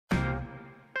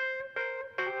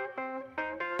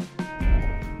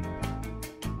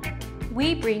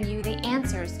we bring you the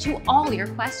answers to all your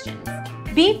questions.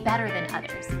 Be better than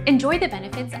others. Enjoy the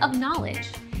benefits of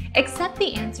knowledge. Accept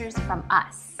the answers from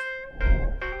us.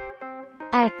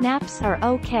 Naps are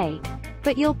okay.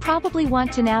 But you'll probably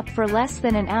want to nap for less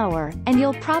than an hour, and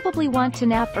you'll probably want to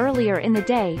nap earlier in the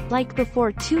day, like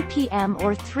before 2 p.m.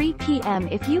 or 3 p.m.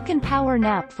 If you can power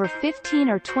nap for 15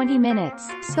 or 20 minutes,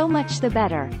 so much the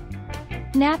better.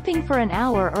 Napping for an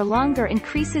hour or longer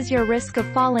increases your risk of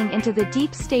falling into the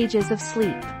deep stages of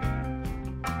sleep.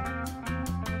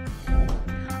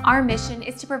 Our mission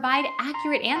is to provide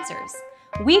accurate answers.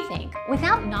 We think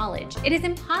without knowledge, it is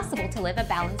impossible to live a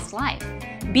balanced life.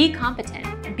 Be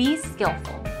competent, be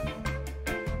skillful.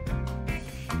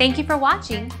 Thank you for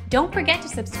watching. Don't forget to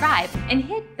subscribe and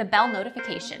hit the bell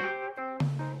notification.